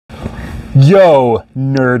Yo,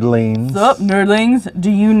 nerdlings. What's up, nerdlings? Do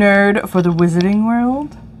you nerd for the Wizarding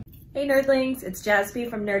World? Hey nerdlings, it's Jaspy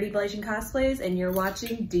from Nerdy Blazing Cosplays, and you're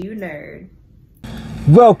watching Do You Nerd?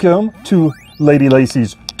 Welcome to Lady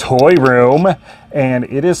Lacey's Toy Room, and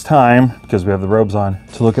it is time, because we have the robes on,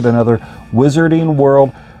 to look at another Wizarding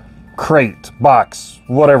World crate, box,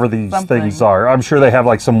 whatever these things are. I'm sure they have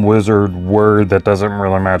like some wizard word that doesn't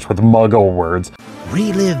really match with Muggle words.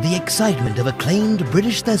 Relive the excitement of acclaimed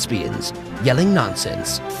British thespians yelling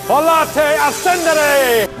nonsense. Volate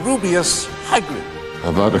ascendere! Rubius Hagrid.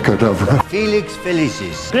 Avada Kedavra. Felix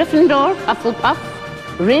Felicis. Gryffindor, Hufflepuff,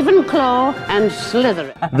 Ravenclaw, and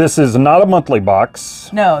Slytherin. This is not a monthly box.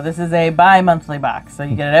 No, this is a bi-monthly box, so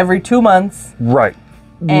you get it every 2 months. Right.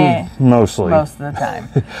 Mostly. Most of the time.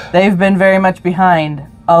 They've been very much behind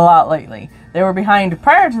a lot lately. They were behind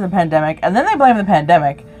prior to the pandemic, and then they blamed the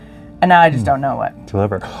pandemic, and now I just don't know what.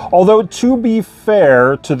 Clever. Although, to be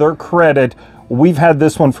fair, to their credit, we've had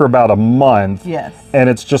this one for about a month. Yes. And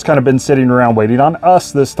it's just kind of been sitting around waiting on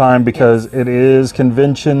us this time because it is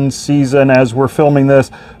convention season as we're filming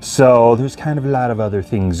this. So there's kind of a lot of other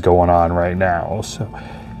things going on right now. So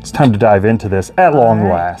it's time to dive into this at long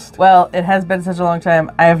last. Well, it has been such a long time.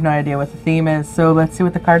 I have no idea what the theme is, so let's see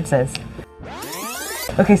what the card says.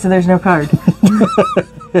 Okay, so there's no card.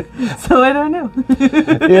 So I don't know.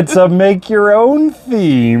 It's a make your own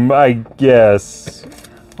theme, I guess.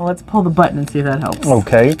 Well, let's pull the button and see if that helps.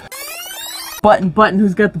 Okay. Button,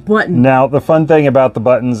 who's got the button? Now, the fun thing about the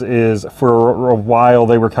buttons is for a while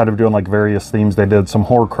they were kind of doing like various themes. They did some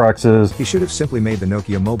Horcruxes. He should have simply made the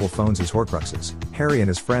Nokia mobile phones his Horcruxes. Harry and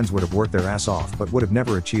his friends would have worked their ass off, but would have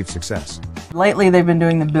never achieved success. Lately, they've been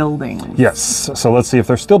doing the buildings. Yes, so let's see if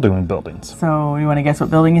they're still doing buildings. So, you want to guess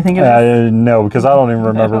what building you think it is? No, because I don't even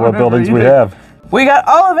remember what buildings we have. We got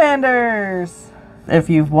Ollivanders! If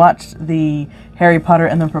you've watched the Harry Potter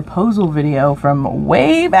and the Proposal video from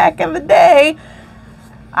way back in the day,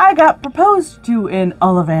 I got proposed to in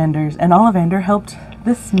Ollivanders, and Ollivander helped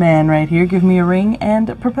this man right here give me a ring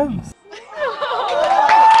and propose.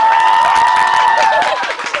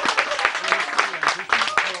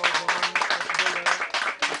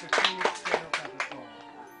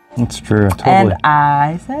 That's true, totally. And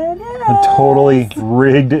I said yes. I totally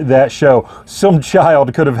rigged that show. Some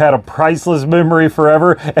child could have had a priceless memory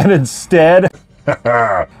forever, and instead,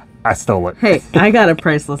 I stole it. Hey, I got a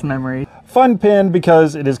priceless memory. Fun pin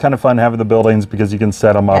because it is kind of fun having the buildings because you can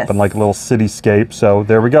set them up in like a little cityscape. So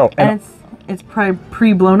there we go. And it's probably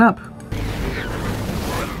pre-blown up.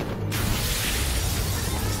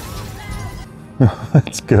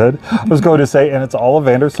 That's good. I was going to say, and it's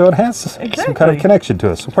Ollivander, so it has some kind of connection to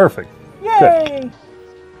us. So perfect. Yay! Good.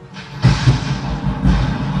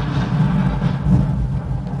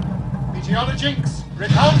 Meteora Jinx,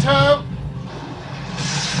 Ricardo!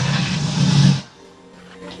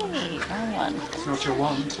 It's not your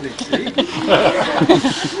wand, Lacey.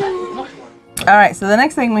 Alright, so the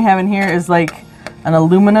next thing we have in here is like an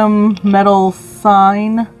aluminum metal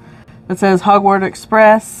sign that says Hogwarts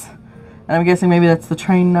Express. And I'm guessing maybe that's the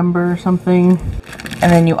train number or something.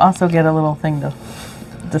 And then you also get a little thing to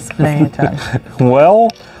display it on. Well,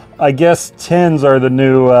 I guess 10s are the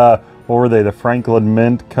new, what were they, the Franklin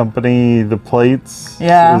Mint Company, the plates?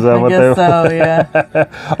 Yeah, is that I what guess so,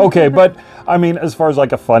 yeah. Okay, but I mean, as far as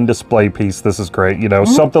like a fun display piece, this is great. You know,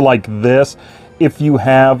 something like this, if you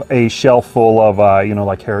have a shelf full of, you know,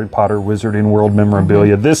 like Harry Potter Wizarding World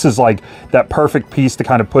memorabilia, this is like that perfect piece to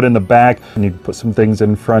kind of put in the back. And you can put some things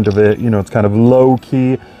in front of it. You know, it's kind of low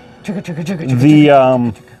key. Do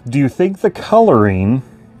you think the coloring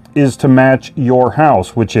is to match your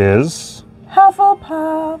house, which is?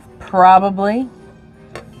 Hufflepuff, probably.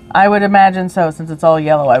 I would imagine so, since it's all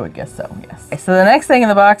yellow, I would guess so, yes. Okay, so the next thing in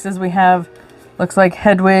the box is we have, looks like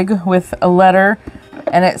Hedwig with a letter,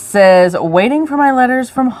 and it says, waiting for my letters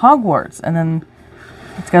from Hogwarts. And then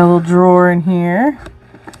it's got a little drawer in here.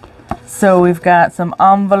 So we've got some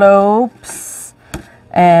envelopes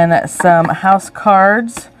and some house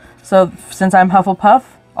cards. So since I'm Hufflepuff,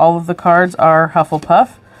 all of the cards are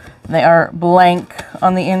Hufflepuff. They are blank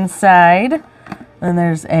on the inside. Then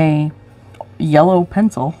there's a yellow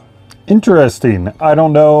pencil. Interesting. I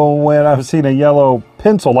don't know when I've seen a yellow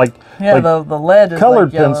pencil, like the lead is colored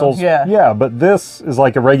like yellow. pencils. Yeah, but this is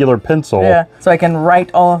like a regular pencil. Yeah, so I can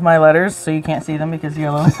write all of my letters so you can't see them because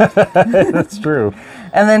yellow. That's true.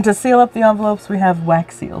 And then to seal up the envelopes, we have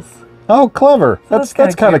wax seals. Oh, clever. So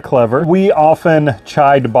That's kind of clever. We often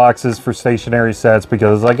chide boxes for stationery sets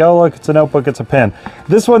because it's like, oh, look, it's a notebook, it's a pen.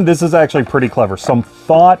 This is actually pretty clever. Some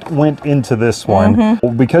thought went into this one.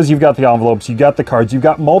 Because you've got the envelopes, you got the cards, you've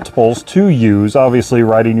got multiples to use. Obviously,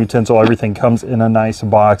 writing utensil, everything comes in a nice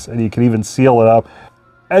box, and you can even seal it up.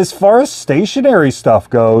 As far as stationery stuff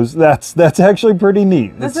goes, that's actually pretty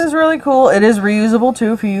neat. This is really cool. It is reusable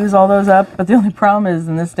too if you use all those up. But the only problem is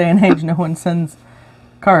in this day and age, no one sends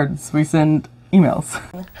cards. We send emails.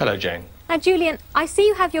 Hello, Jane. Now, Julian, I see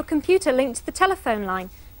you have your computer linked to the telephone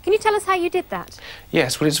line. Can you tell us how you did that?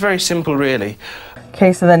 Yes, well, it's very simple, really.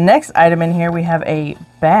 Okay, so the next item in here, we have a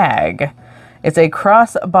bag. It's a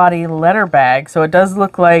cross-body letter bag. So it does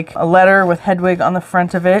look like a letter with Hedwig on the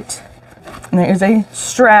front of it. And there is a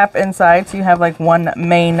strap inside, so you have like one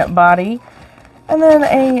main body. And then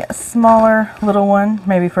a smaller little one,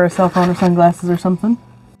 maybe for a cell phone or sunglasses or something.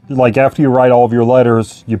 Like after you write all of your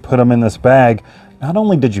letters, you put them in this bag. Not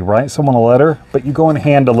only did you write someone a letter, but you go and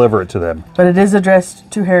hand deliver it to them. But it is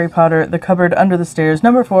addressed to Harry Potter, The Cupboard Under the Stairs,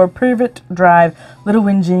 number 4, Privet Drive, Little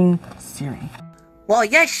Whinging, Siri. Why,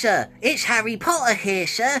 yes, sir. It's Harry Potter here,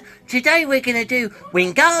 sir. Today we're going to do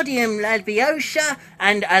Wingardium Leviosa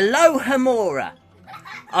and Alohomora.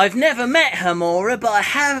 I've never met Homora, but I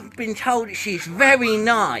have been told that she's very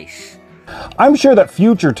nice. I'm sure that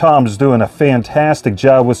future Tom's doing a fantastic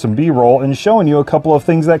job with some B-roll and showing you a couple of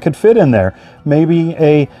things that could fit in there. Maybe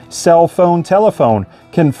a cell phone telephone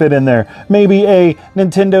can fit in there. Maybe a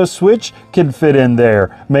Nintendo Switch can fit in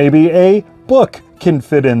there. Maybe a book can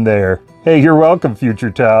fit in there. Hey, you're welcome,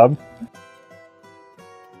 future Tom.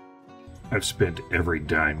 I've spent every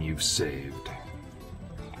dime you've saved.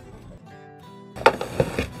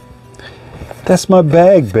 That's my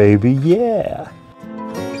bag, baby, yeah.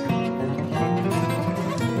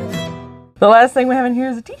 The last thing we have in here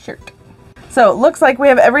is a t-shirt. So it looks like we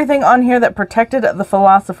have everything on here that protected the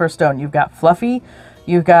Philosopher's Stone. You've got Fluffy,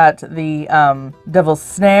 you've got the Devil's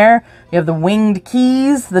Snare, you have the Winged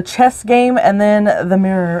Keys, the chess game, and then the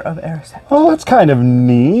Mirror of Erised. Oh, that's kind of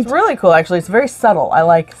neat. It's really cool, actually. It's very subtle. I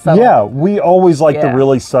like subtle. Yeah, we always like the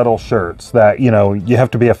really subtle shirts that, you know, you have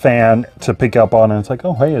to be a fan to pick up on, and it's like,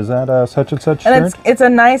 oh, hey, is that such and such and shirt? It's a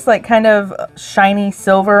nice, like, kind of shiny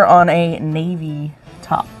silver on a navy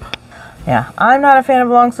top. Yeah, I'm not a fan of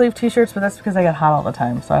long sleeve t-shirts, but that's because I get hot all the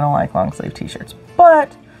time, so I don't like long sleeve t-shirts.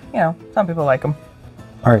 But, you know, some people like them.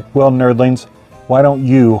 All right, well, nerdlings, why don't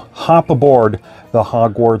you hop aboard the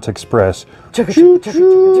Hogwarts Express?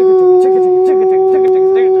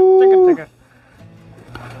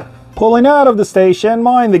 Pulling out of the station,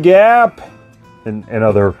 mind the gap. In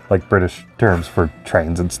other, like, British terms for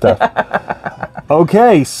trains and stuff.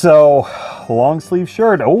 Okay, so, long sleeve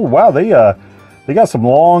shirt. Oh, wow, they got some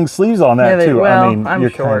long sleeves on that, too. Well, I mean, you're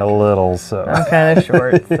kind of little, so. I'm kind of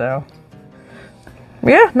short, so.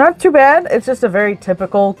 Yeah, not too bad. It's just a very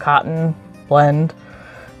typical cotton blend.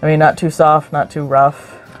 I mean, not too soft, not too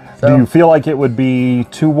rough. So. Do you feel like it would be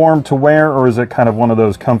too warm to wear, or is it kind of one of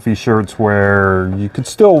those comfy shirts where you could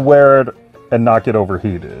still wear it and not get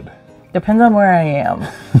overheated? Depends on where I am.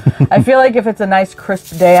 I feel like if it's a nice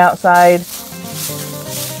crisp day outside,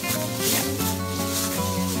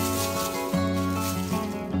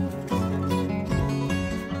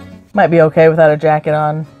 might be okay without a jacket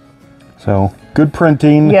on. So, good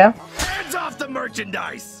printing. Yeah. Hands off the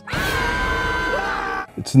merchandise!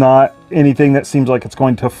 It's not anything that seems like it's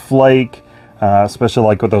going to flake, especially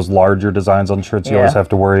like with those larger designs on shirts. You always have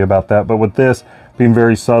to worry about that. But with this being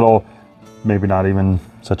very subtle, maybe not even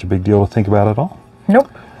such a big deal to think about at all.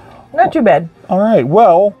 Nope. Not too bad. All right.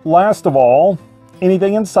 Well, last of all,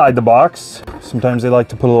 anything inside the box. Sometimes they like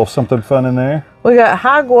to put a little something fun in there. We got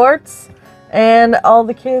Hogwarts and all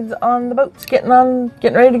the kids on the boats getting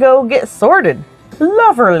ready to go get sorted.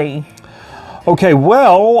 Lovely. Okay,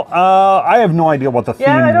 well, I have no idea what the theme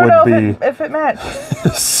I don't would know be. if it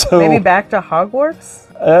matched. So maybe back to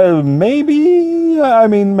Hogwarts? Maybe. I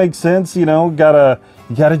mean, makes sense. You know, you got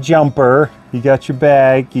a jumper, you got your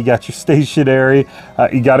bag, you got your stationery,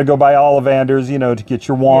 you got to go by Ollivanders, you know, to get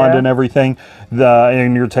your wand and everything.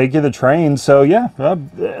 And you're taking the train. So yeah,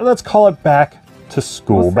 let's call it back to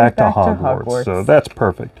school, back to Hogwarts. So that's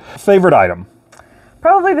perfect. Favorite item?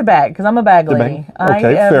 Probably the bag, because I'm a bag lady.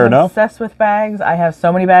 Okay, I am fair enough. obsessed with bags. I have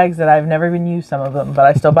so many bags that I've never even used some of them, but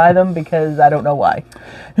I still buy them because I don't know why.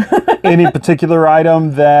 Any particular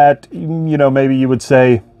item that, you know, maybe you would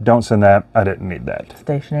say, don't send that, I didn't need that?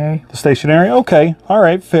 Stationery. The stationery? Okay, all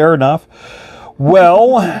right, fair enough.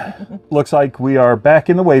 Well, looks like we are back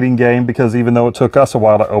in the waiting game because even though it took us a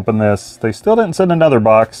while to open this, they still didn't send another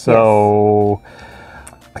box, so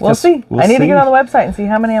We'll see. I need to get on the website and see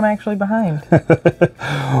how many I'm actually behind.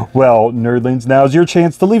 Well, nerdlings, now's your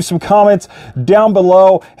chance to leave some comments down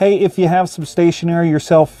below. Hey, if you have some stationery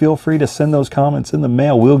yourself, feel free to send those comments in the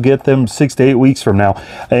mail. We'll get them 6 to 8 weeks from now.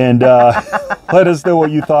 And let us know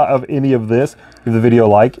what you thought of any of this. Give the video a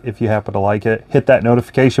like if you happen to like it. Hit that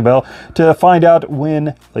notification bell to find out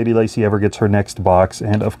when Lady Lacy ever gets her next box.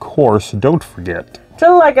 And of course, don't forget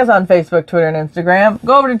to like us on Facebook, Twitter, and Instagram.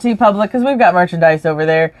 Go over to TeePublic because we've got merchandise over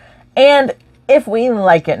there. And if we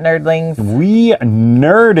like it, nerdlings, we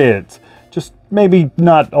nerd it. Just maybe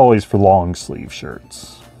not always for long sleeve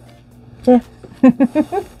shirts. Yeah. All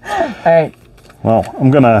right. Well, I'm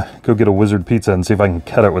gonna go get a wizard pizza and see if I can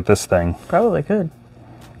cut it with this thing. Probably could.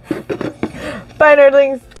 Bye,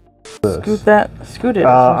 nerdlings. Scoot it.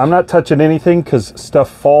 I'm not touching anything because stuff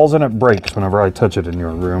falls and it breaks whenever I touch it in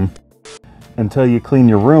your room. Until you clean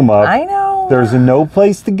your room up. I know. There's no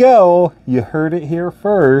place to go. You heard it here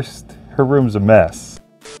first. Her room's a mess.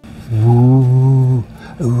 Ooh,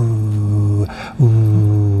 ooh,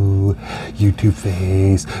 ooh. You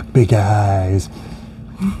two-face, big eyes.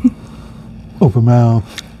 Open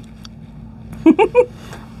mouth.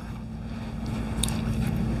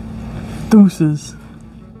 Deuces.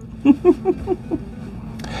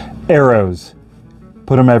 Arrows.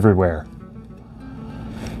 Put them everywhere.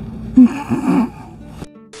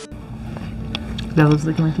 That looks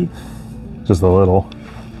like my teeth. Just a little.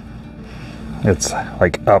 It's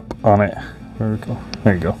like up on it. Vertical.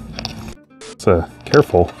 There you go. It's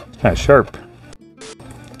careful. It's kind of sharp.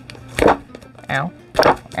 Ow.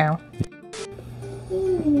 Ow.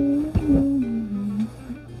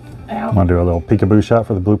 Ow. Want to do a little peekaboo shot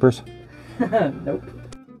for the bloopers? Nope.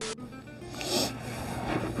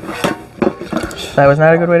 That was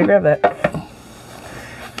not a good way to grab that.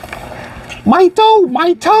 My toe!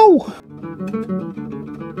 My toe!